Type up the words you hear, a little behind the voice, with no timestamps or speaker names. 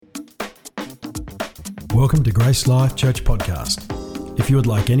Welcome to Grace Life Church Podcast. If you would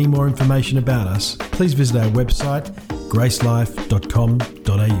like any more information about us, please visit our website,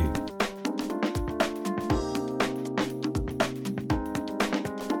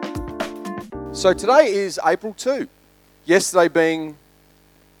 gracelife.com.au. So today is April 2. Yesterday being...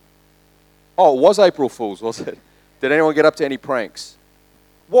 Oh, it was April Fool's, was it? Did anyone get up to any pranks?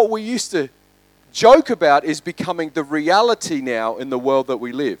 What we used to joke about is becoming the reality now in the world that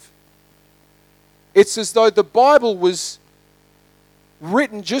we live. It's as though the Bible was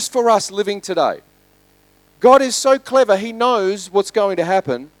written just for us living today. God is so clever, He knows what's going to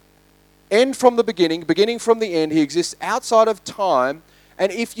happen. End from the beginning from the end. He exists outside of time.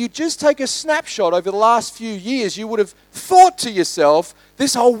 And if you just take a snapshot over the last few years, you would have thought to yourself,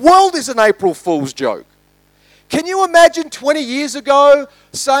 this whole world is an April Fool's joke. Can you imagine 20 years ago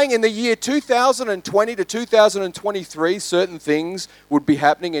saying in the year 2020 to 2023 certain things would be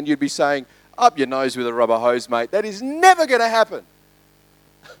happening and you'd be saying, up your nose with a rubber hose, mate. That is never going to happen.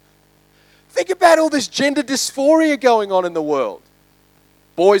 Think about all this gender dysphoria going on in the world.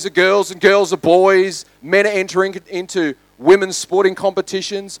 Boys are girls and girls are boys. Men are entering into women's sporting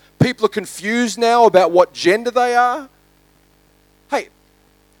competitions. People are confused now about what gender they are. Hey,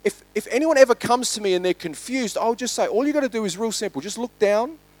 if anyone ever comes to me and they're confused, I'll just say, all you got to do is real simple. Just look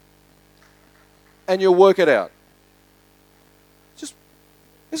down and you'll work it out.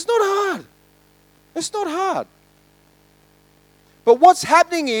 It's not hard. It's not hard. But what's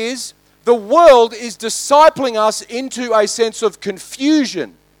happening is the world is discipling us into a sense of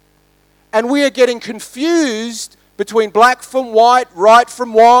confusion. And we are getting confused between black from white, right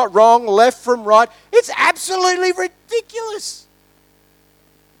from wrong, left from right. It's absolutely ridiculous.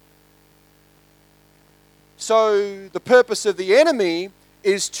 So the purpose of the enemy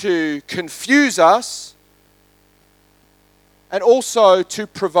is to confuse us and also to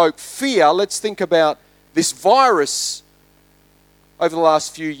provoke fear. Let's think about this virus over the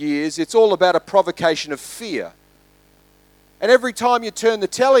last few years. It's all about a provocation of fear. And every time you turn the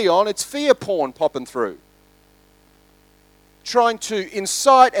telly on, it's fear porn popping through, trying to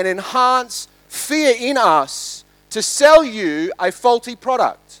incite and enhance fear in us to sell you a faulty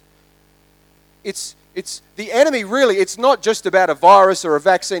product. It's the enemy, really. It's not just about a virus or a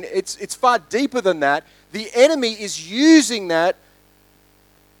vaccine. It's far deeper than that. The enemy is using that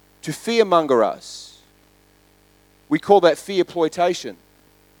to fearmonger us. We call that fearploitation.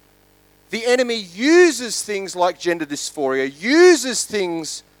 The enemy uses things like gender dysphoria, uses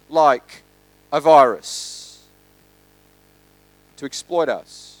things like a virus to exploit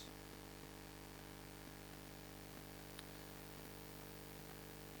us.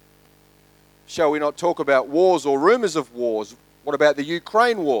 Shall we not talk about wars or rumors of wars? What about the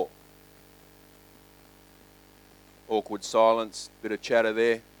Ukraine war? Awkward silence, bit of chatter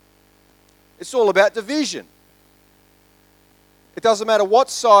there. It's all about division. It doesn't matter what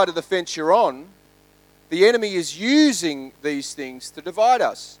side of the fence you're on, the enemy is using these things to divide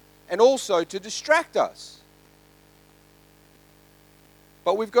us and also to distract us.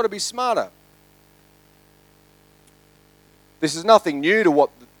 But we've got to be smarter. This is nothing new to what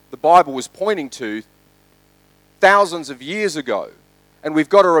the Bible was pointing to thousands of years ago. And we've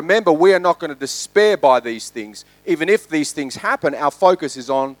got to remember, we are not going to despair by these things. Even if these things happen, our focus is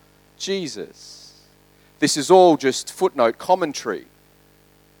on Jesus. This is all just footnote commentary.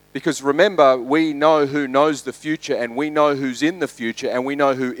 Because remember, we know who knows the future, and we know who's in the future, and we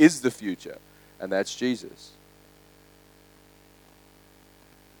know who is the future. And that's Jesus.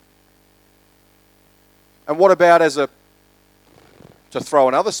 And what about to throw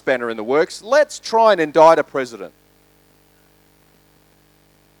another spanner in the works, let's try and indict a president.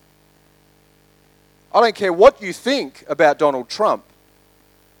 I don't care what you think about Donald Trump.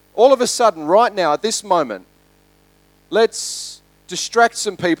 All of a sudden, right now, at this moment, let's distract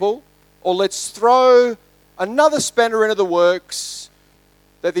some people, or let's throw another spanner into the works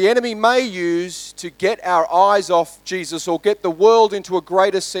that the enemy may use to get our eyes off Jesus or get the world into a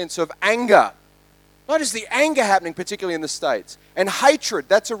greater sense of anger. Notice the anger happening, particularly in the States. And hatred,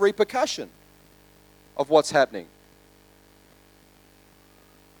 that's a repercussion of what's happening.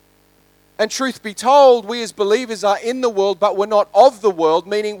 And truth be told, we as believers are in the world, but we're not of the world,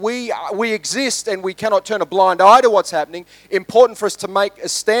 meaning we exist and we cannot turn a blind eye to what's happening. Important for us to make a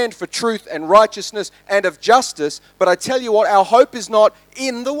stand for truth and righteousness and of justice. But I tell you what, our hope is not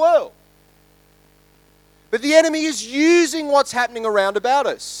in the world. But the enemy is using what's happening around about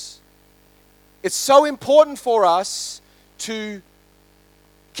us. It's so important for us to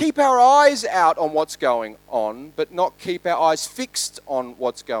keep our eyes out on what's going on, but not keep our eyes fixed on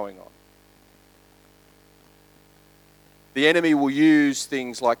what's going on. The enemy will use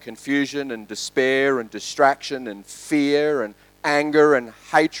things like confusion and despair and distraction and fear and anger and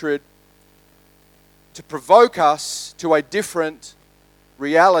hatred to provoke us to a different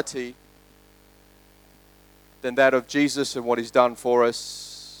reality than that of Jesus and what He's done for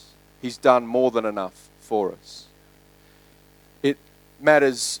us. He's done more than enough for us. It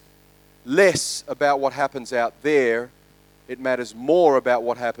matters less about what happens out there. It matters more about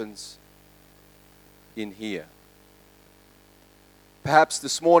what happens in here. Perhaps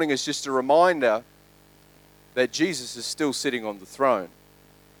this morning is just a reminder that Jesus is still sitting on the throne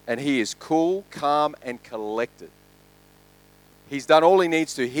and He is cool, calm, and collected. He's done all He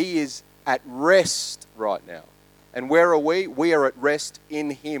needs to. He is at rest right now. And where are we? We are at rest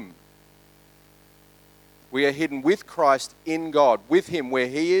in Him. We are hidden with Christ in God. With Him, where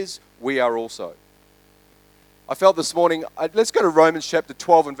He is, we are also. I felt this morning, let's go to Romans chapter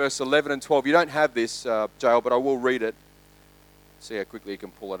 12 and verse 11 and 12. You don't have this, Jael, but I will read it. See how quickly you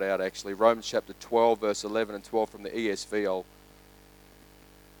can pull it out, actually. Romans chapter 12, verse 11 and 12 from the ESV.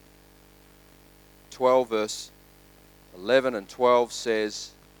 12, verse 11 and 12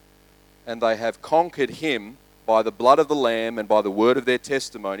 says, "And they have conquered Him by the blood of the Lamb and by the word of their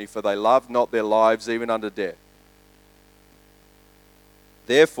testimony, for they loved not their lives even unto death.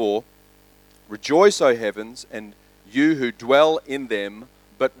 Therefore, rejoice, O heavens, and you who dwell in them.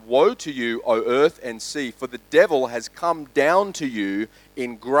 But woe to you, O earth and sea, for the devil has come down to you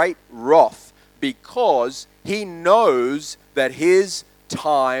in great wrath, because he knows that his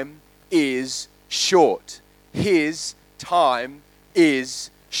time is short." His time is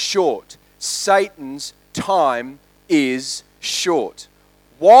short. Satan's time is short.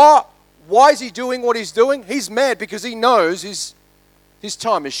 Why is he doing what he's doing? He's mad because he knows his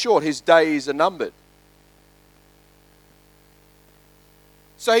time is short. His days are numbered.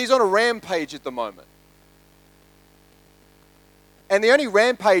 So he's on a rampage at the moment. And the only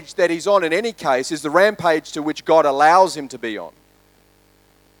rampage that he's on in any case is the rampage to which God allows him to be on.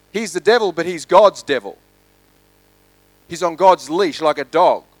 He's the devil, but he's God's devil. He's on God's leash like a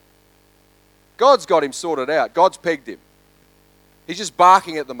dog. God's got him sorted out. God's pegged him. He's just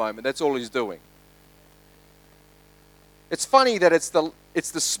barking at the moment. That's all he's doing. It's funny that it's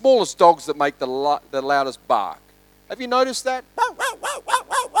the smallest dogs that make the loudest bark. Have you noticed that?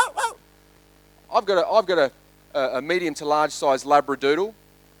 I've got a medium to large size Labradoodle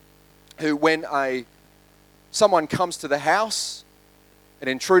who, when someone comes to the house, an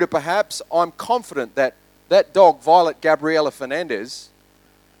intruder perhaps, I'm confident that that dog, Violet Gabriela Fernandez,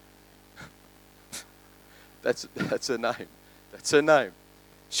 that's her name. That's her name.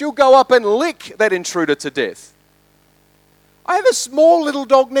 She'll go up and lick that intruder to death. I have a small little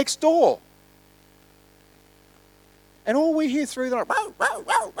dog next door. And all we hear through the night,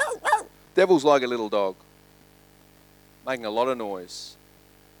 devil's like a little dog, making a lot of noise.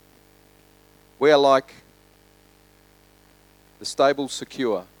 We are like the stable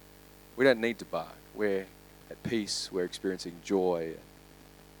secure. We don't need to bark. We're at peace. We're experiencing joy.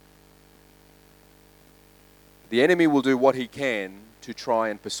 The enemy will do what he can to try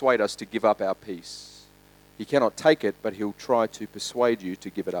and persuade us to give up our peace. He cannot take it, but he'll try to persuade you to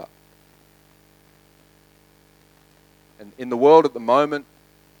give it up. And in the world at the moment,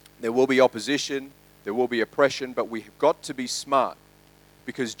 there will be opposition, there will be oppression, but we've got to be smart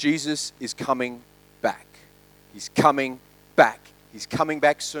because Jesus is coming back. He's coming back. He's coming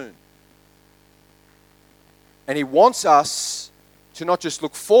back soon. And He wants us to not just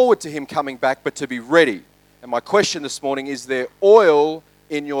look forward to Him coming back, but to be ready. And my question this morning, is there oil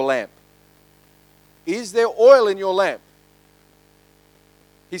in your lamp? Is there oil in your lamp?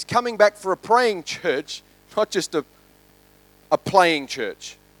 He's coming back for a praying church, not just a playing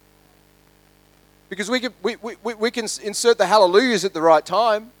church. Because we can insert the hallelujahs at the right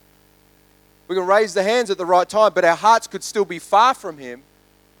time. We can raise the hands at the right time, but our hearts could still be far from Him.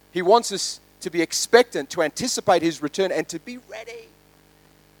 He wants us to be expectant, to anticipate His return, and to be ready.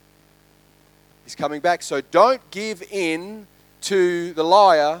 He's coming back. So don't give in to the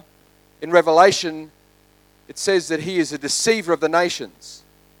liar. In Revelation, it says that he is a deceiver of the nations.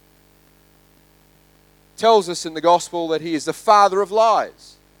 It tells us in the gospel that he is the father of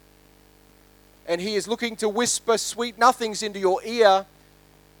lies. And he is looking to whisper sweet nothings into your ear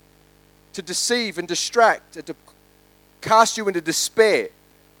to deceive and distract and to cast you into despair.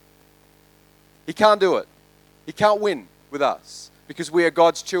 He can't do it. He can't win with us because we are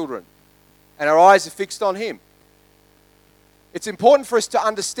God's children and our eyes are fixed on Him. It's important for us to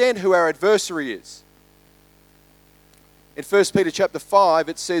understand who our adversary is. In 1 Peter chapter 5,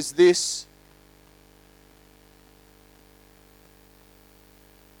 it says this.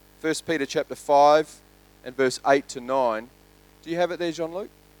 1 Peter chapter 5 and verse 8 to 9. Do you have it there, Jean-Luc?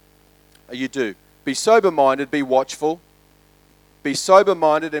 Oh, you do. Be sober-minded, be watchful. Be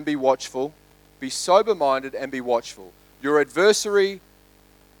sober-minded and be watchful. Be sober-minded and be watchful. Your adversary,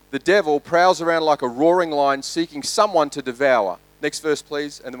 the devil, prowls around like a roaring lion seeking someone to devour. Next verse,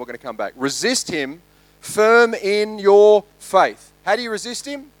 please, and then we're going to come back. Resist him, firm in your faith. How do you resist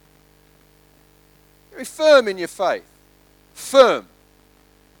him? Be firm in your faith. Firm.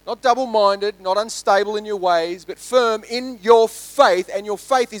 Not double-minded, not unstable in your ways, but firm in your faith, and your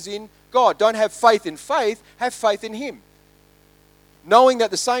faith is in God. Don't have faith in faith, have faith in him. Knowing that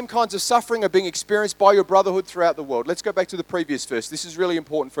the same kinds of suffering are being experienced by your brotherhood throughout the world. Let's go back to the previous verse. This is really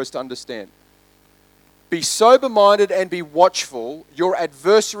important for us to understand. Be sober-minded and be watchful. Your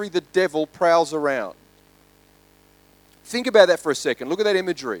adversary, the devil, prowls around. Think about that for a second. Look at that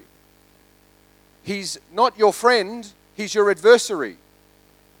imagery. He's not your friend, he's your adversary.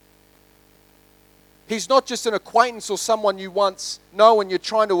 He's not just an acquaintance or someone you once know and you're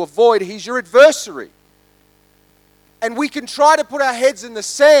trying to avoid. He's your adversary. And we can try to put our heads in the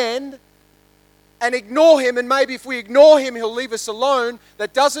sand and ignore him, and maybe if we ignore him, he'll leave us alone.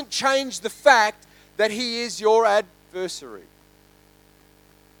 That doesn't change the fact that he is your adversary.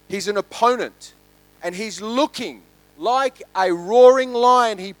 He's an opponent, and he's looking like a roaring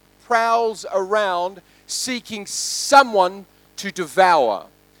lion. He prowls around seeking someone to devour.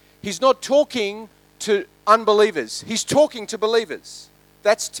 He's not talking to unbelievers. He's talking to believers.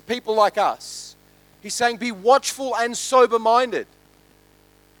 That's to people like us. He's saying, be watchful and sober-minded.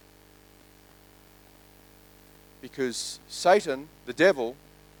 Because Satan, the devil,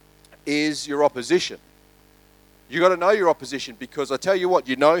 is your opposition. You've got to know your opposition, because I tell you what,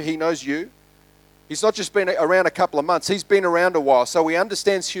 you know he knows you. He's not just been around a couple of months. He's been around a while, so he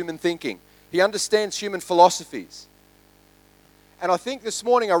understands human thinking. He understands human philosophies. And I think this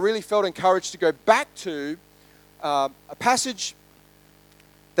morning I really felt encouraged to go back to a passage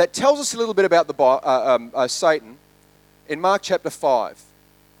that tells us a little bit about Satan in Mark chapter 5.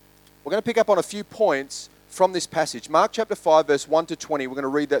 We're going to pick up on a few points from this passage. Mark chapter 5, verse 1 to 20. We're going to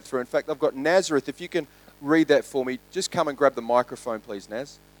read that through. In fact, I've got Nazareth. If you can read that for me, just come and grab the microphone, please,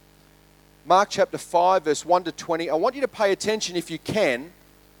 Naz. Mark chapter 5, verse 1 to 20. I want you to pay attention, if you can,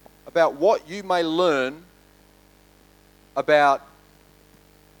 about what you may learn about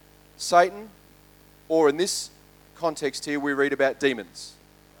Satan, or in this context here, we read about demons.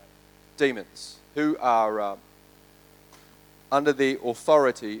 Demons who are under the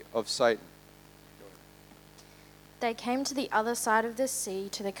authority of Satan. They came to the other side of the sea,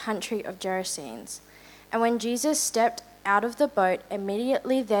 to the country of Gerasenes. And when Jesus stepped out of the boat,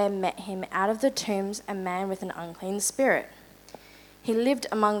 immediately there met him out of the tombs a man with an unclean spirit. He lived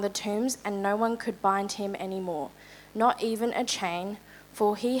among the tombs, and no one could bind him any more, not even a chain,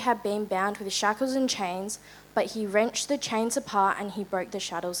 for he had been bound with shackles and chains, but he wrenched the chains apart and he broke the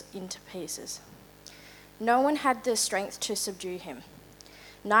shackles into pieces. No one had the strength to subdue him.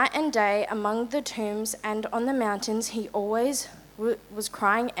 Night and day among the tombs and on the mountains he always was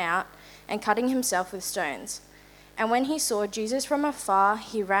crying out and cutting himself with stones. And when he saw Jesus from afar,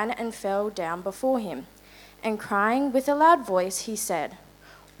 he ran and fell down before him. And crying with a loud voice, he said,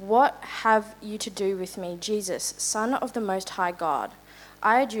 "What have you to do with me, Jesus, Son of the Most High God?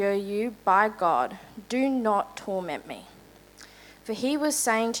 I adjure you by God, do not torment me." For he was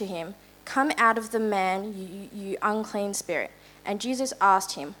saying to him, "Come out of the man, you unclean spirit." And Jesus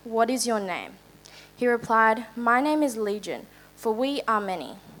asked him, "What is your name?" He replied, "My name is Legion, for we are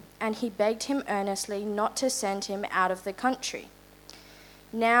many." And he begged him earnestly not to send him out of the country.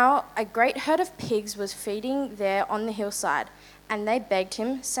 Now a great herd of pigs was feeding there on the hillside, and they begged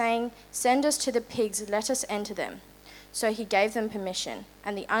him, saying, "Send us to the pigs, let us enter them." So he gave them permission,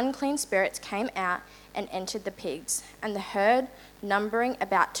 and the unclean spirits came out and entered the pigs, and the herd, numbering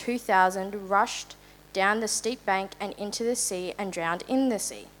about 2,000, rushed down the steep bank and into the sea and drowned in the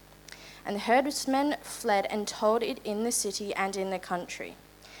sea. And the herdsmen fled and told it in the city and in the country.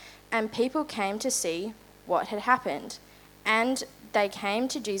 And people came to see what had happened. And they came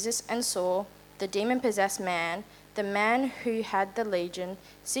to Jesus and saw the demon-possessed man, the man who had the legion,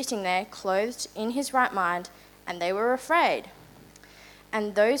 sitting there, clothed in his right mind, and they were afraid.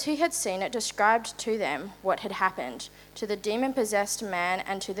 And those who had seen it described to them what had happened to the demon-possessed man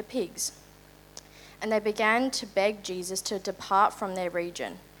and to the pigs. And they began to beg Jesus to depart from their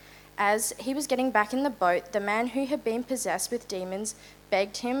region. As he was getting back in the boat, the man who had been possessed with demons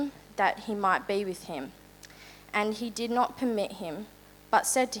begged him that he might be with him. And he did not permit him, but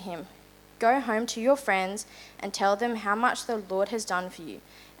said to him, "Go home to your friends and tell them how much the Lord has done for you,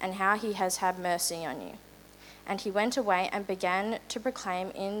 and how he has had mercy on you." And he went away and began to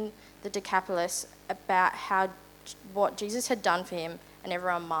proclaim in the Decapolis about what Jesus had done for him, and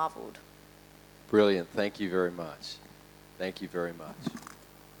everyone marveled. Brilliant. Thank you very much. Thank you very much.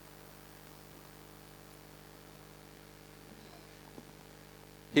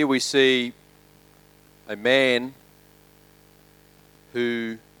 Here we see a man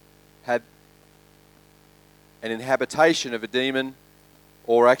who had an inhabitation of a demon,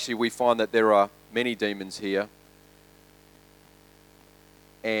 or actually we find that there are many demons here.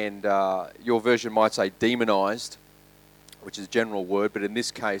 And your version might say demonized, which is a general word, but in this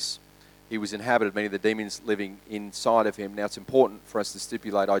case, he was inhabited, many of the demons living inside of him. Now, it's important for us to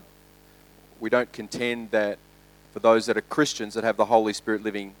stipulate, we don't contend that for those that are Christians that have the Holy Spirit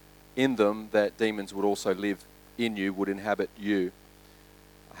living in them, that demons would also live in you, would inhabit you.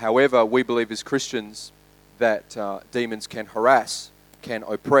 However, we believe as Christians that demons can harass, can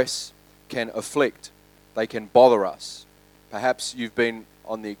oppress, can afflict. They can bother us. Perhaps you've been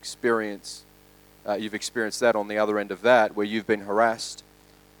on the experience, you've experienced that on the other end of that, where you've been harassed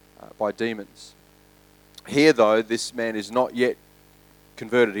by demons. Here, though, this man is not yet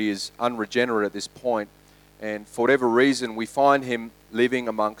converted. He is unregenerate at this point, and for whatever reason, we find him living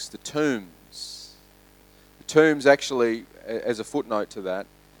amongst the tombs. The tombs, actually, as a footnote to that,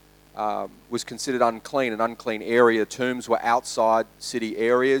 was considered unclean, an unclean area. Tombs were outside city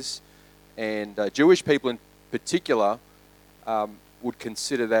areas, and Jewish people in particular would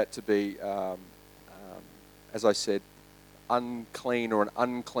consider that to be, as I said, unclean or an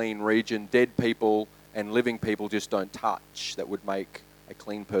unclean region. Dead people and living people just don't touch. That would make a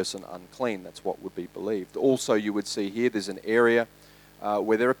clean person unclean. That's what would be believed. Also, you would see here there's an area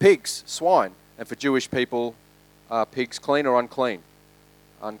where there are pigs, swine, and for Jewish people, are pigs clean or unclean?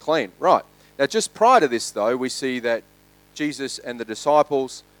 Unclean, right. Now, just prior to this, though, we see that Jesus and the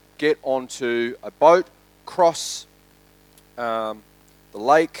disciples get onto a boat, cross the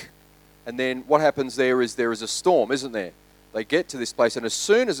lake, and then what happens there is a storm, isn't there? They get to this place, and as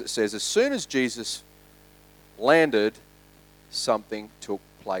soon as Jesus landed, something took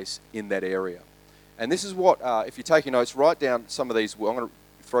place in that area. And this is what, if you're taking notes, write down some of these. I'm going to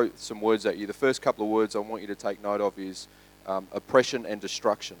throw some words at you. The first couple of words I want you to take note of is oppression and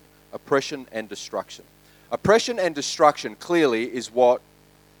destruction. Oppression and destruction. Oppression and destruction clearly is what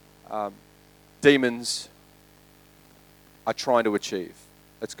demons are trying to achieve.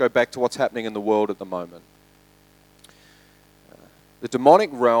 Let's go back to what's happening in the world at the moment. The demonic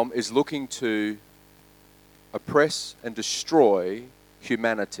realm is looking to oppress and destroy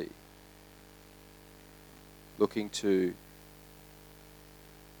humanity. Looking to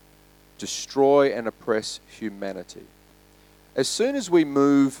destroy and oppress humanity. As soon as we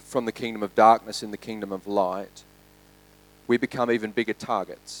move from the kingdom of darkness in the kingdom of light, we become even bigger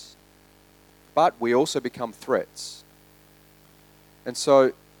targets. But we also become threats. And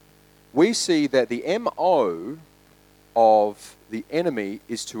so we see that the MO of the enemy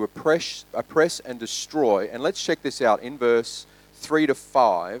is to oppress and destroy. And let's check this out. In verse 3 to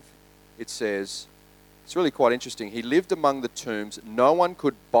 5, it says, it's really quite interesting. He lived among the tombs. No one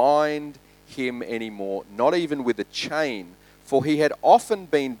could bind him anymore, not even with a chain. For he had often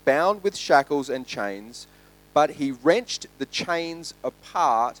been bound with shackles and chains, but he wrenched the chains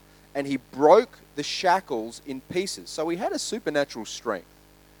apart and he broke the shackles in pieces. So he had a supernatural strength.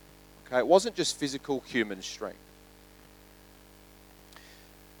 Okay, it wasn't just physical human strength.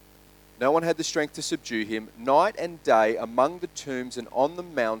 No one had the strength to subdue him. Night and day among the tombs and on the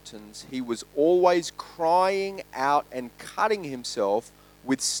mountains, he was always crying out and cutting himself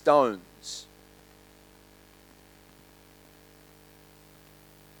with stones.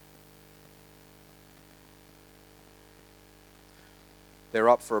 They're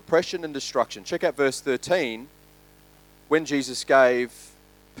up for oppression and destruction. Check out verse 13. When Jesus gave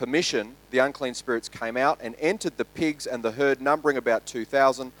permission, the unclean spirits came out and entered the pigs, and the herd, numbering about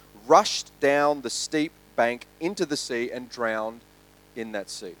 2,000, rushed down the steep bank into the sea and drowned in that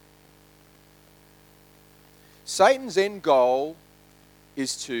sea. Satan's end goal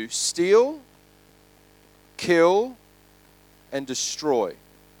is to steal, kill, and destroy.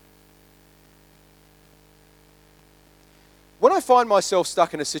 When I find myself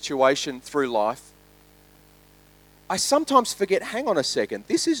stuck in a situation through life, I sometimes forget, hang on a second,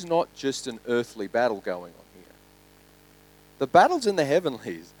 this is not just an earthly battle going on here. The battle's in the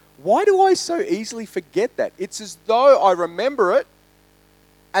heavenlies. Why do I so easily forget that? It's as though I remember it,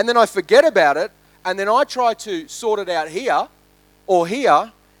 and then I forget about it, and then I try to sort it out here, or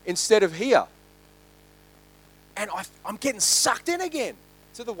here, instead of here. And I'm getting sucked in again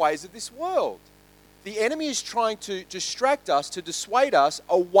to the ways of this world. the enemy is trying to distract us, to dissuade us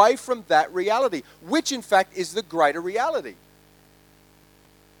away from that reality, which in fact is the greater reality.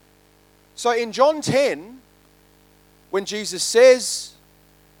 So in John 10, when Jesus says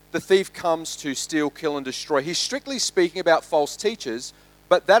the thief comes to steal, kill, and destroy, he's strictly speaking about false teachers,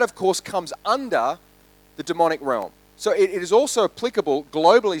 but that of course comes under the demonic realm. So it is also applicable,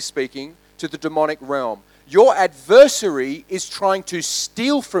 globally speaking, to the demonic realm. Your adversary is trying to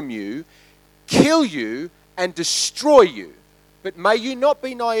steal from you, kill you, and destroy you. But may you not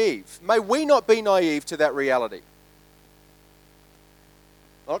be naive. May we not be naive to that reality.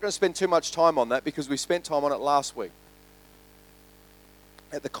 I'm not going to spend too much time on that because we spent time on it last week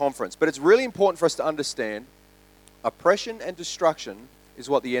at the conference. But it's really important for us to understand oppression and destruction is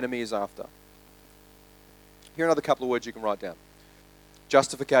what the enemy is after. Here are another couple of words you can write down.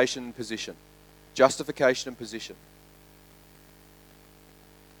 Justification and position. Justification and position.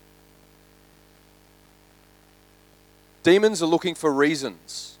 Demons are looking for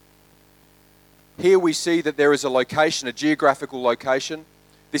reasons. Here we see that there is a location, a geographical location.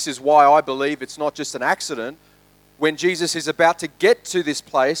 This is why I believe it's not just an accident. When Jesus is about to get to this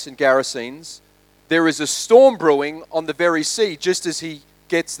place in Gerasenes, there is a storm brewing on the very sea just as he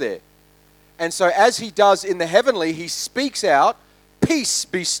gets there. And so as he does in the heavenly, he speaks out, peace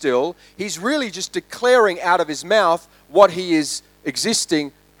be still. He's really just declaring out of his mouth what he is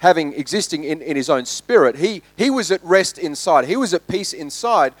existing in his own spirit. He was at rest inside. He was at peace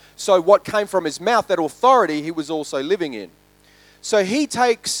inside. So what came from his mouth, that authority, he was also living in. So he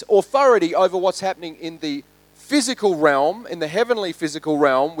takes authority over what's happening in the physical realm, in the heavenly physical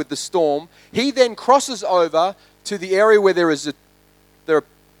realm with the storm. He then crosses over to the area where there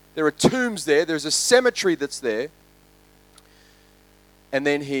are tombs there. There's a cemetery that's there. And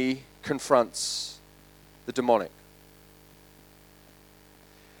then he confronts the demonic.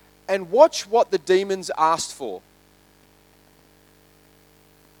 And watch what the demons asked for.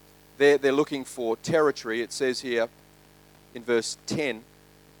 They're looking for territory. It says here in verse 10,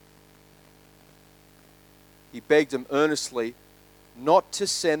 he begged them earnestly not to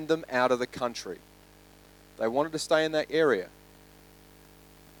send them out of the country. They wanted to stay in that area.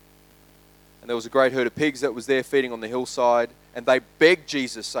 And there was a great herd of pigs that was there feeding on the hillside. And they begged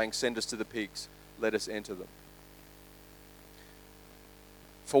Jesus, saying, "Send us to the pigs. Let us enter them."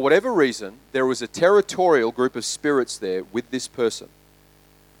 For whatever reason, there was a territorial group of spirits there with this person.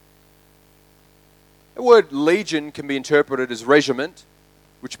 The word legion can be interpreted as regiment,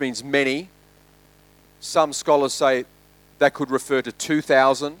 which means many. Some scholars say that could refer to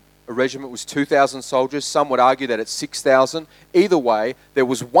 2,000. A regiment was 2,000 soldiers. Some would argue that it's 6,000. Either way, there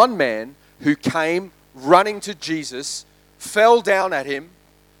was one man who came running to Jesus, fell down at him,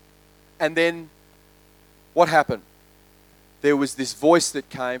 and then what happened? There was this voice that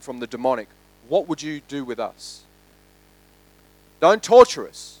came from the demonic. What would you do with us? Don't torture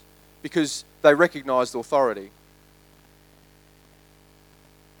us, because they recognized authority.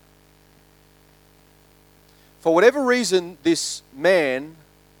 For whatever reason, this man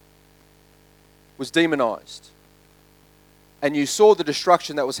was demonized. And you saw the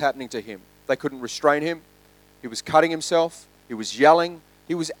destruction that was happening to him. They couldn't restrain him. He was cutting himself. He was yelling.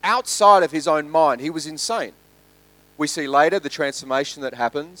 He was outside of his own mind. He was insane. We see later the transformation that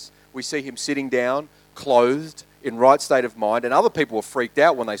happens. We see him sitting down, clothed, in right state of mind. And other people were freaked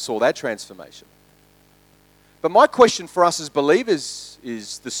out when they saw that transformation. But my question for us as believers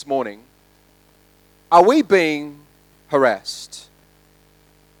is this morning, are we being harassed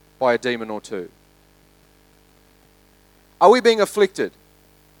by a demon or two? Are we being afflicted?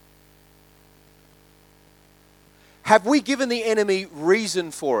 Have we given the enemy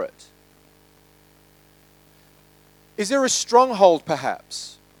reason for it? Is there a stronghold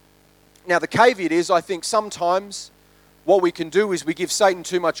perhaps? Now the caveat is, I think sometimes what we can do is we give Satan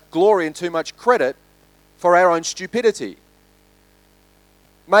too much glory and too much credit for our own stupidity.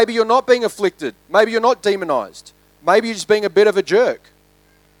 Maybe you're not being afflicted. Maybe you're not demonized. Maybe you're just being a bit of a jerk.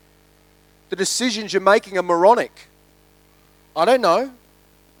 The decisions you're making are moronic. I don't know.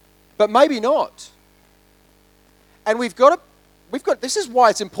 But maybe not. And this is why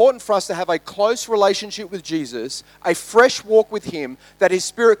it's important for us to have a close relationship with Jesus, a fresh walk with him, that his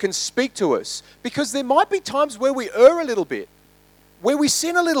Spirit can speak to us. Because there might be times where we err a little bit, where we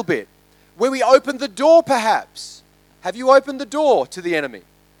sin a little bit, where we open the door perhaps. Have you opened the door to the enemy?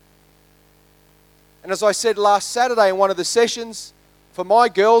 And as I said last Saturday in one of the sessions, for my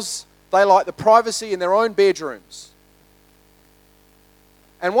girls, they like the privacy in their own bedrooms.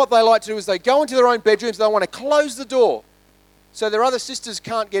 And what they like to do is they go into their own bedrooms, they want to close the door so their other sisters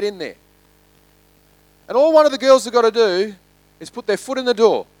can't get in there. And all one of the girls have got to do is put their foot in the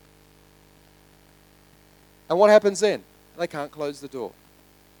door. And what happens then? They can't close the door.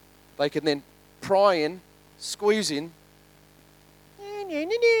 They can then pry in, squeeze in,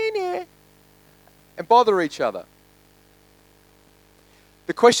 and bother each other.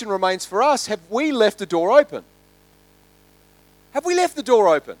 The question remains for us, have we left the door open? Have we left the door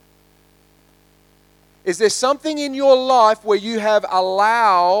open? Is there something in your life where you have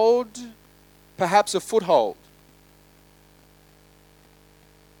allowed perhaps a foothold?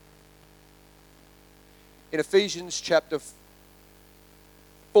 In Ephesians chapter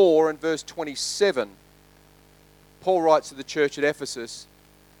 4 and verse 27, Paul writes to the church at Ephesus,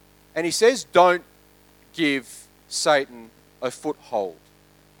 and he says, don't give Satan a foothold.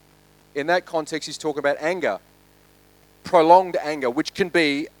 In that context, he's talking about anger, prolonged anger, which can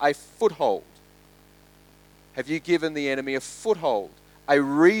be a foothold. Have you given the enemy a foothold, a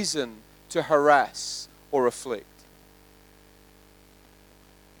reason to harass or afflict?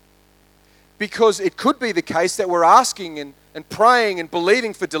 Because it could be the case that we're asking and praying and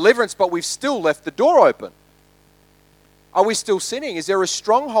believing for deliverance, but we've still left the door open. Are we still sinning? Is there a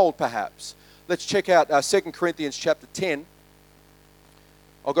stronghold perhaps? Let's check out 2 Corinthians chapter 10.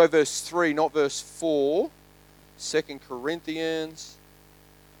 I'll go verse 3, not verse 4. 2 Corinthians.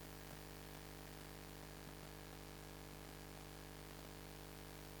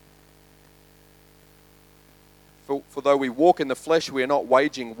 For though we walk in the flesh, we are not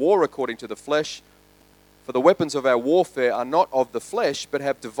waging war according to the flesh. For the weapons of our warfare are not of the flesh, but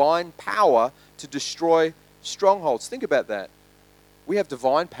have divine power to destroy strongholds. Think about that. We have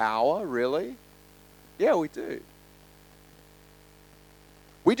divine power, really? Yeah, we do.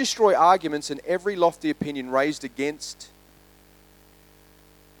 We destroy arguments and every lofty opinion raised against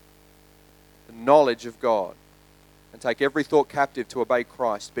the knowledge of God, and take every thought captive to obey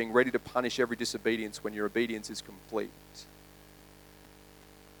Christ, being ready to punish every disobedience when your obedience is complete.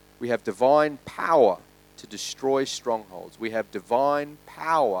 We have divine power to destroy strongholds. We have divine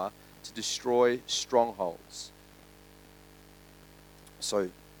power to destroy strongholds. So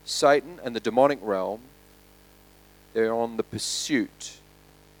Satan and the demonic realm, they're on the pursuit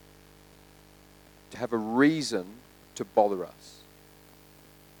to have a reason to bother us,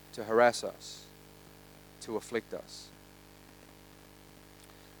 to harass us, to afflict us.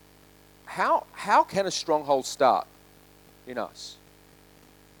 How can a stronghold start in us?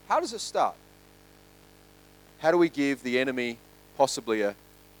 How does it start? How do we give the enemy possibly a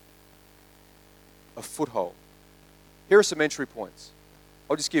foothold? Here are some entry points.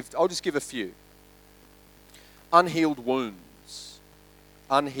 I'll just give a few. Unhealed wounds.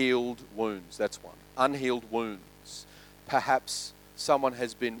 Unhealed wounds, that's one. Unhealed wounds. Perhaps someone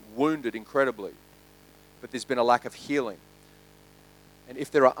has been wounded incredibly, but there's been a lack of healing. And if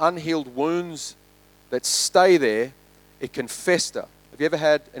there are unhealed wounds that stay there, it can fester. Have you ever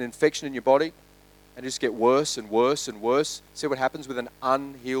had an infection in your body and it just get worse and worse and worse? See what happens with an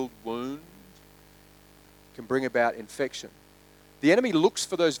unhealed wound? It can bring about infection. The enemy looks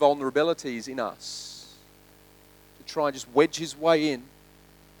for those vulnerabilities in us to try and just wedge his way in,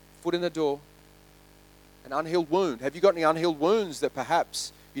 foot in the door. An unhealed wound. Have you got any unhealed wounds that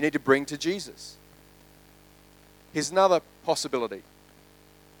perhaps you need to bring to Jesus? Here's another possibility.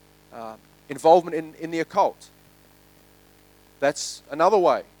 Involvement in the occult. That's another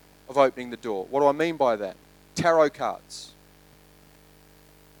way of opening the door. What do I mean by that? Tarot cards.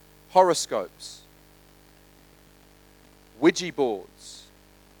 Horoscopes. Ouija boards.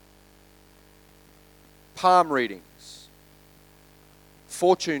 Palm readings.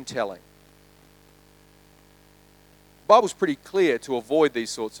 Fortune telling. The Bible's pretty clear to avoid these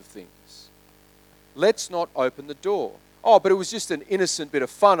sorts of things. Let's not open the door. Oh, but it was just an innocent bit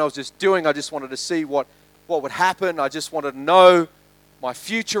of fun I just wanted to see what would happen. I just wanted to know my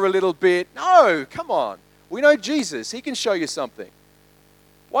future a little bit. No, come on. We know Jesus. He can show you something.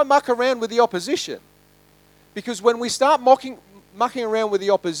 Why muck around with the opposition? Because when we start mucking around with the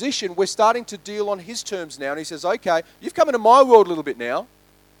opposition, we're starting to deal on his terms now. And he says, okay, you've come into my world a little bit now.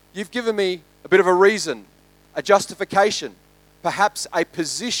 You've given me a bit of a reason, a justification, perhaps a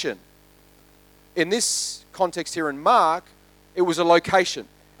position. In this context here in Mark, it was a location.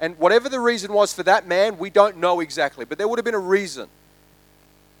 And whatever the reason was for that man, we don't know exactly. But there would have been a reason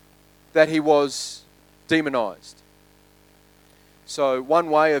that he was demonized. So one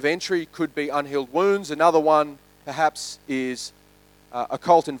way of entry could be unhealed wounds. Another one perhaps is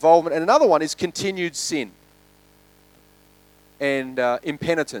occult involvement. And another one is continued sin and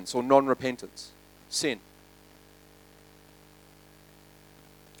impenitence or non-repentance. Sin.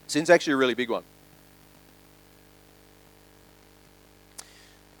 Sin's actually a really big one.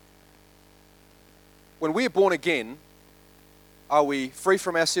 When we are born again, are we free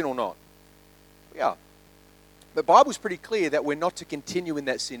from our sin or not? We are. The Bible's pretty clear that we're not to continue in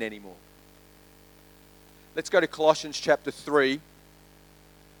that sin anymore. Let's go to Colossians chapter 3.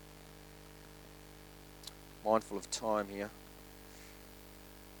 Mindful of time here.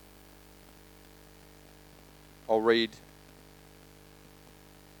 I'll read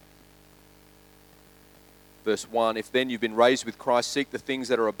verse 1. If then you've been raised with Christ, seek the things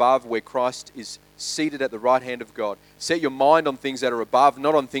that are above, where Christ is seated at the right hand of God. Set your mind on things that are above,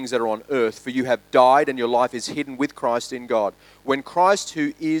 not on things that are on earth, for you have died and your life is hidden with Christ in God. When Christ,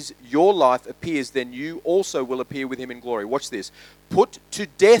 who is your life, appears, then you also will appear with him in glory. Watch this. Put to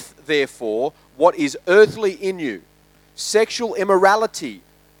death, therefore, what is earthly in you: sexual immorality,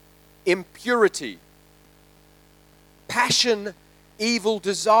 impurity, passion, evil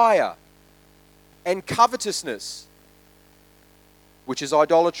desire, and covetousness, which is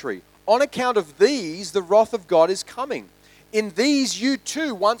idolatry. On account of these, the wrath of God is coming. In these you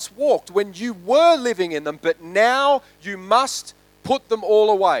too once walked when you were living in them, but now you must put them all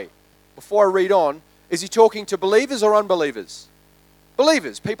away. Before I read on, is he talking to believers or unbelievers?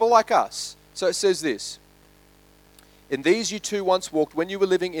 Believers, people like us. So it says this: in these you too once walked when you were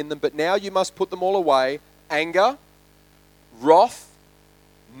living in them, but now you must put them all away: anger, wrath,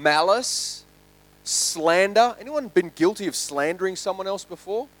 malice, slander. Anyone been guilty of slandering someone else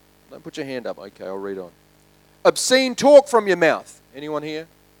before? Don't put your hand up. Okay, I'll read on. Obscene talk from your mouth. Anyone here?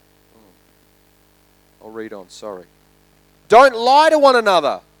 I'll read on, sorry. Don't lie to one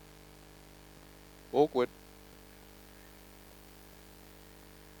another. Awkward.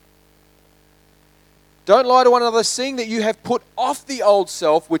 Don't lie to one another, seeing that you have put off the old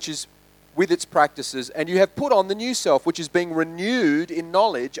self, which is with its practices, and you have put on the new self, which is being renewed in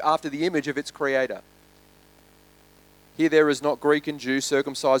knowledge after the image of its creator. Here there is not Greek and Jew,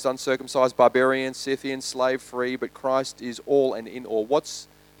 circumcised, uncircumcised, barbarian, Scythian, slave, free, but Christ is all and in all. What's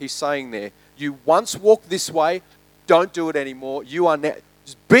he saying there? You once walked this way, don't do it anymore. You are now.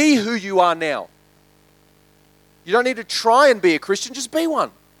 Just be who you are now. You don't need to try and be a Christian, just be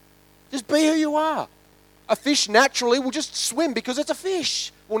one. Just be who you are. A fish naturally will just swim because it's a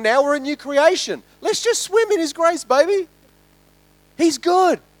fish. Well, now we're a new creation. Let's just swim in his grace, baby. He's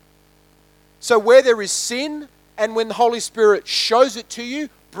good. So where there is sin, and when the Holy Spirit shows it to you,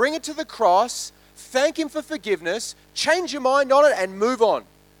 bring it to the cross, thank him for forgiveness, change your mind on it, and move on.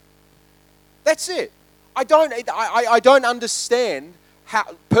 That's it. I don't understand how,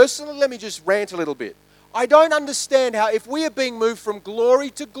 personally, let me just rant a little bit. I don't understand how, if we are being moved from glory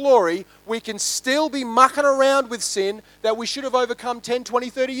to glory, we can still be mucking around with sin that we should have overcome 10, 20,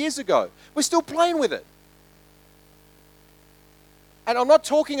 30 years ago. We're still playing with it. And I'm not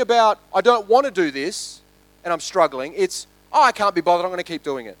talking about, I don't want to do this, and I'm struggling. It's, I can't be bothered, I'm going to keep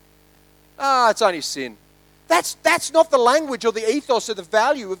doing it. It's only sin. That's not the language or the ethos or the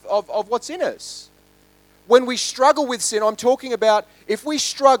value of what's in us. When we struggle with sin, I'm talking about if we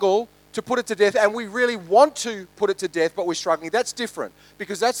struggle to put it to death, and we really want to put it to death, but we're struggling, that's different.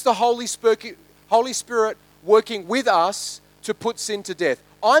 Because that's the Holy Spirit working with us to put sin to death.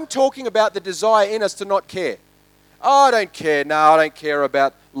 I'm talking about the desire in us to not care. Oh, I don't care. No, I don't care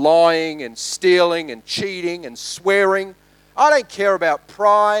about lying and stealing and cheating and swearing. I don't care about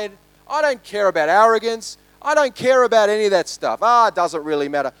pride. I don't care about arrogance. I don't care about any of that stuff. It doesn't really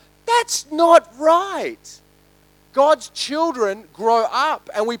matter. That's not right. God's children grow up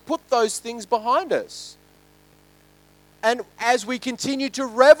and we put those things behind us. And as we continue to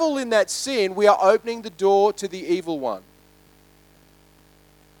revel in that sin, we are opening the door to the evil one.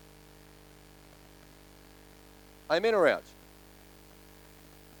 Amen or ouch?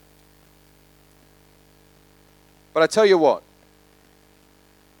 But I tell you what,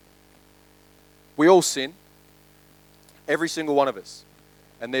 we all sin, every single one of us.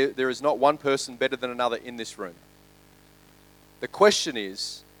 And there is not one person better than another in this room. The question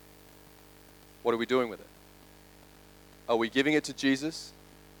is, what are we doing with it? Are we giving it to Jesus?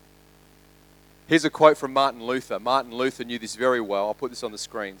 Here's a quote from Martin Luther. Martin Luther knew this very well. I'll put this on the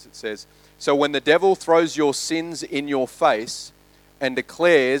screens. It says, "So when the devil throws your sins in your face and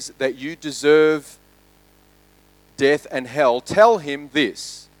declares that you deserve death and hell, tell him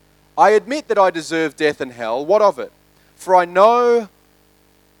this: I admit that I deserve death and hell. What of it? For I know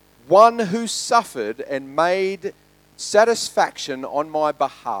one who suffered and made satisfaction on my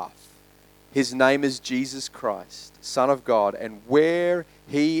behalf. His name is Jesus Christ, Son of God, and where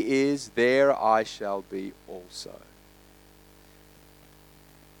he is, there I shall be also."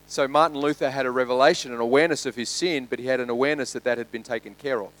 So Martin Luther had a revelation, an awareness of his sin, but he had an awareness that had been taken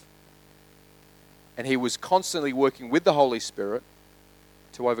care of. And he was constantly working with the Holy Spirit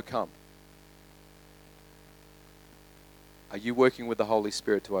to overcome. Are you working with the Holy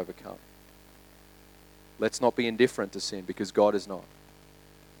Spirit to overcome? Let's not be indifferent to sin, because God is not.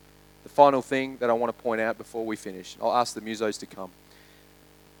 The final thing that I want to point out before we finish, I'll ask the musos to come.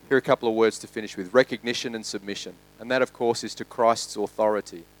 Here are a couple of words to finish with: recognition and submission. And that, of course, is to Christ's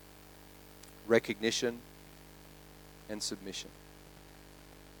authority. Recognition and submission.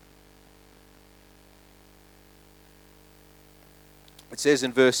 It says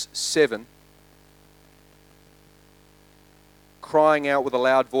in verse 7, crying out with a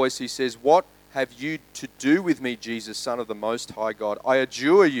loud voice, he says, "What have you to do with me, Jesus, Son of the Most High God? I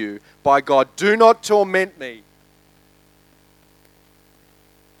adjure you, by God, do not torment me."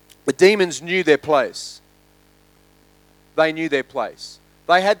 The demons knew their place. They knew their place.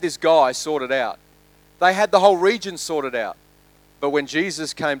 They had this guy sorted out. They had the whole region sorted out. But when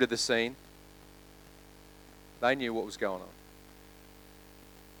Jesus came to the scene, they knew what was going on.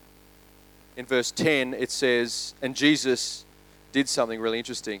 In verse 10, it says, and Jesus did something really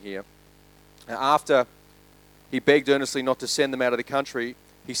interesting here. After he begged earnestly not to send them out of the country,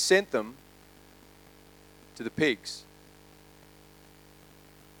 he sent them to the pigs.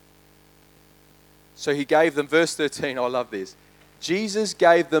 So he gave them, verse 13, I love this. Jesus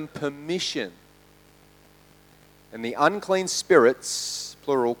gave them permission. And the unclean spirits,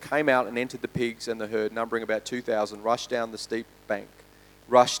 plural, came out and entered the pigs, and the herd, numbering about 2,000, rushed down the steep bank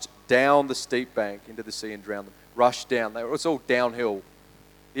into the sea and drowned them. Rushed down. It's all downhill.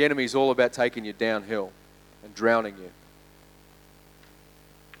 The enemy's all about taking you downhill and drowning you.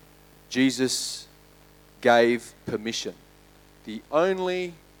 Jesus gave permission. The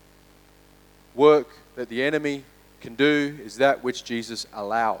only work that the enemy can do is that which Jesus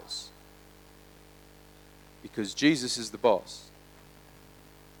allows. Because Jesus is the boss.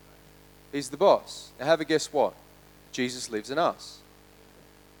 He's the boss. Now have a guess what? Jesus lives in us.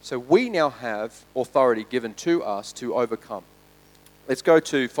 So we now have authority given to us to overcome. Let's go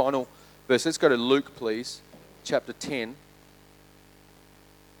to final verse. Let's go to Luke, please, chapter 10.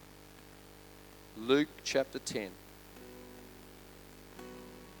 Luke chapter 10.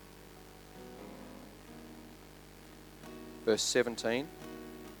 Verse 17.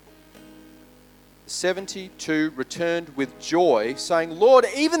 72 returned with joy, saying, "Lord,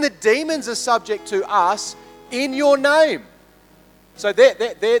 even the demons are subject to us in your name." So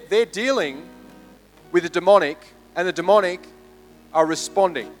they're dealing with the demonic, and the demonic are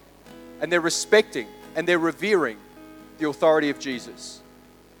responding, and they're respecting, and they're revering the authority of Jesus.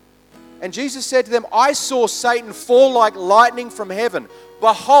 And Jesus said to them, "I saw Satan fall like lightning from heaven.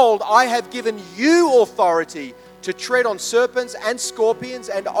 Behold, I have given you authority to tread on serpents and scorpions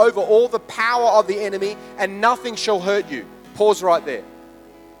and over all the power of the enemy, and nothing shall hurt you." Pause right there.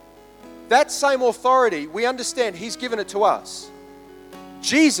 That same authority, we understand He's given it to us.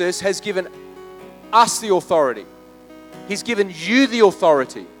 Jesus has given us the authority. He's given you the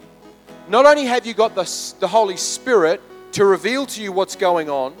authority. Not only have you got the Holy Spirit to reveal to you what's going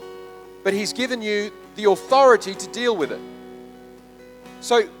on, but He's given you the authority to deal with it.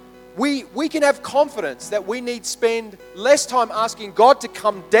 So we can have confidence that we need to spend less time asking God to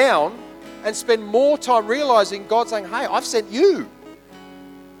come down and spend more time realizing God saying, "Hey, I've sent you."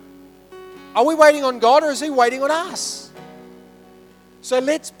 Are we waiting on God, or is He waiting on us? So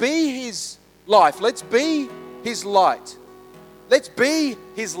let's be His life. Let's be His light. Let's be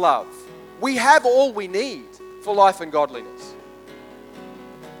His love. We have all we need for life and godliness.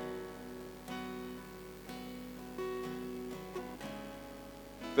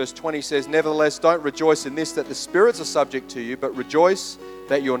 Verse 20 says, "Nevertheless, don't rejoice in this, that the spirits are subject to you, but rejoice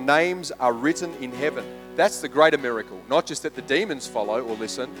that your names are written in heaven." That's the greater miracle. Not just that the demons follow or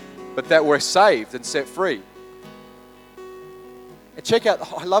listen, but that we're saved and set free. And check out,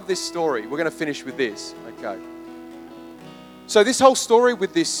 I love this story. We're going to finish with this. Okay. So this whole story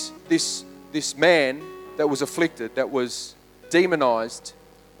with this man that was afflicted, that was demonized,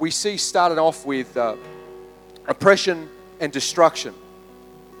 we see started off with oppression and destruction.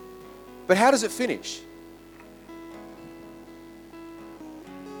 But how does it finish?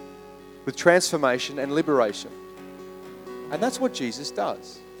 With transformation and liberation. And that's what Jesus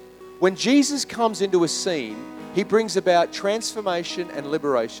does. When Jesus comes into a scene, He brings about transformation and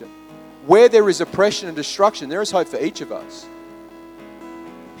liberation. Where there is oppression and destruction, there is hope for each of us.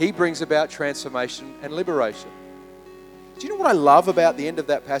 He brings about transformation and liberation. Do you know what I love about the end of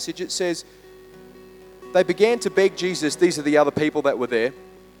that passage? It says, they began to beg Jesus, these are the other people that were there,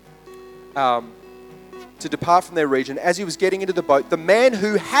 to depart from their region. As he was getting into the boat, the man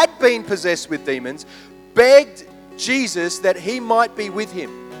who had been possessed with demons begged Jesus that he might be with him.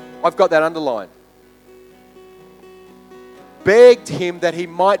 I've got that underlined. Begged him that he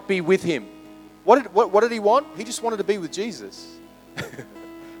might be with him. What did he want? He just wanted to be with Jesus.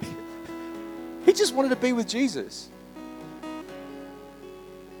 He just wanted to be with Jesus.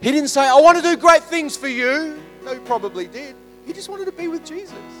 He didn't say, I want to do great things for you. No, he probably did. He just wanted to be with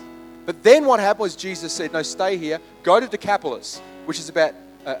Jesus. But then what happened was Jesus said, no, stay here. Go to Decapolis, which is about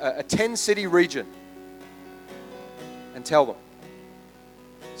a 10-city region, and tell them.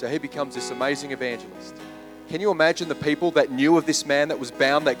 So he becomes this amazing evangelist. Can you imagine the people that knew of this man that was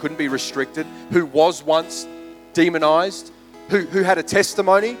bound, that couldn't be restricted, who was once demonized, who had a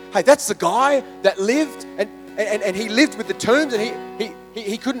testimony? Hey, that's the guy that lived, and he lived with the tombs, and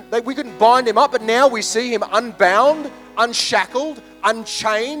he couldn't, we couldn't bind him up, but now we see him unbound, unshackled,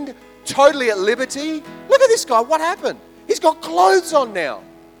 unchained, totally at liberty. Look at this guy. What happened? He's got clothes on now.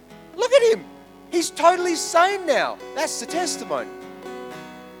 Look at him. He's totally sane now. That's the testimony.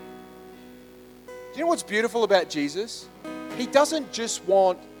 Do you know what's beautiful about Jesus? He doesn't just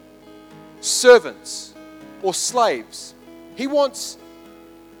want servants or slaves. He wants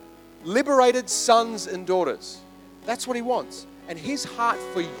liberated sons and daughters. That's what he wants. And his heart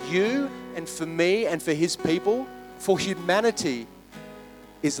for you and for me and for his people, for humanity,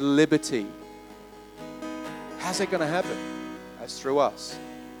 is liberty. How's that going to happen? That's through us.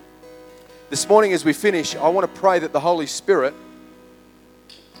 This morning as we finish, I want to pray that the Holy Spirit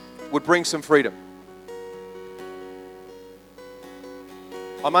would bring some freedom.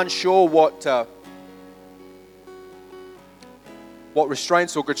 I'm unsure what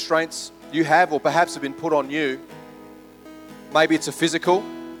restraints or constraints you have or perhaps have been put on you. Maybe it's a physical.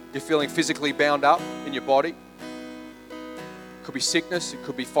 You're feeling physically bound up in your body. It could be sickness. It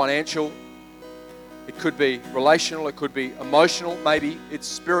could be financial. It could be relational. It could be emotional. Maybe it's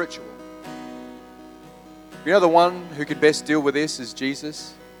spiritual. You know, the one who can best deal with this is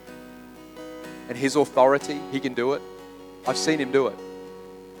Jesus and his authority. He can do it. I've seen him do it.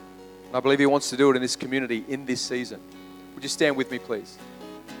 And I believe he wants to do it in this community in this season. Would you stand with me, please?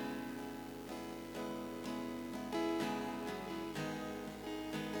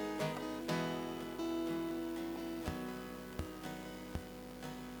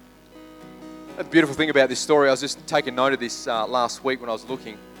 The beautiful thing about this story, I was just taking note of this last week when I was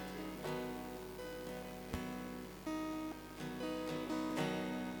looking.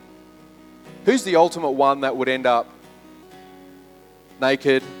 Who's the ultimate one that would end up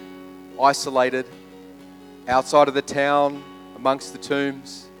naked, isolated, outside of the town, amongst the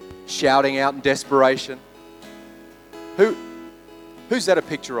tombs, shouting out in desperation? Who's that a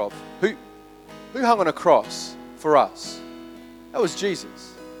picture of? Who hung on a cross for us? That was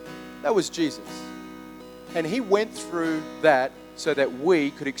Jesus. That was Jesus. And he went through that so that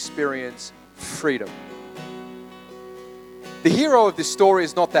we could experience freedom. The hero of this story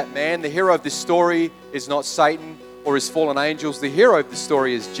is not that man. The hero of this story is not Satan or his fallen angels. The hero of the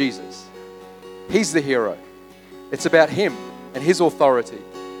story is Jesus. He's the hero. It's about him and his authority.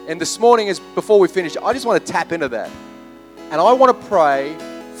 And this morning, before we finish, I just want to tap into that. And I want to pray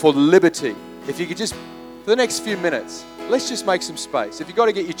for liberty. If you could just, for the next few minutes, let's just make some space. If you've got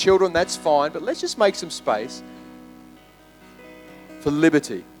to get your children, that's fine. But let's just make some space for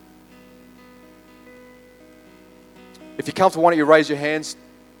liberty. If you're comfortable, why don't you raise your hands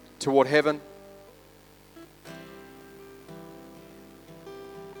toward heaven?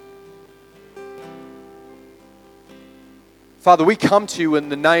 Father, we come to you in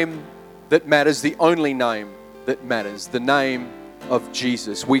the name that matters, the only name that matters, the name of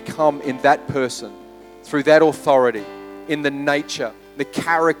Jesus. We come in that person, through that authority, in the nature, the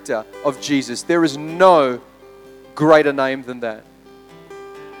character of Jesus. There is no greater name than that.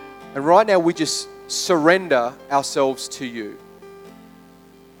 And right now we just surrender ourselves to you.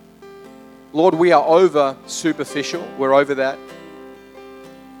 Lord, we are over superficial. We're over that.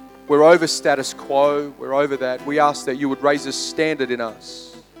 We're over status quo. We're over that. We ask that you would raise a standard in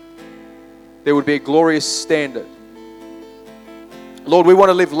us. There would be a glorious standard. Lord, we want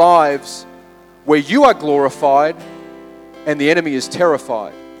to live lives where you are glorified and the enemy is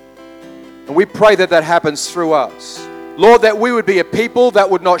terrified. And we pray that that happens through us. Lord, that we would be a people that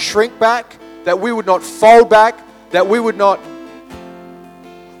would not shrink back, that we would not fold back, that we would not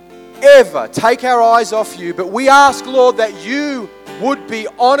ever take our eyes off you. But we ask, Lord, that you would be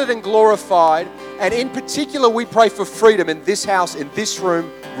honored and glorified. And in particular, we pray for freedom in this house, in this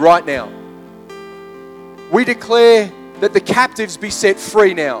room, right now. We declare that the captives be set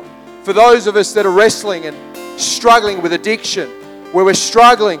free now. For those of us that are wrestling and struggling with addiction, where we're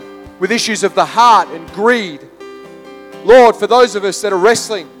struggling with issues of the heart and greed. Lord, for those of us that are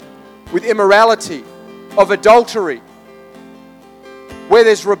wrestling with immorality, of adultery, where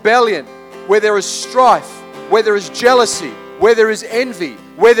there's rebellion, where there is strife, where there is jealousy, where there is envy,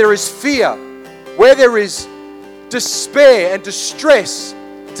 where there is fear, where there is despair and distress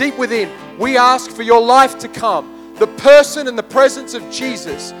deep within, We ask for your life to come. The person and the presence of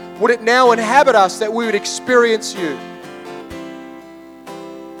Jesus, would it now inhabit us that we would experience you?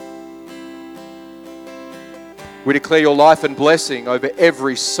 We declare your life and blessing over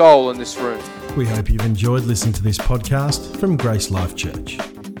every soul in this room. We hope you've enjoyed listening to this podcast from Grace Life Church.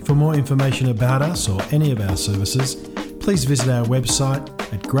 For more information about us or any of our services, please visit our website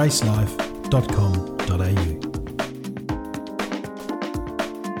at gracelife.com.au.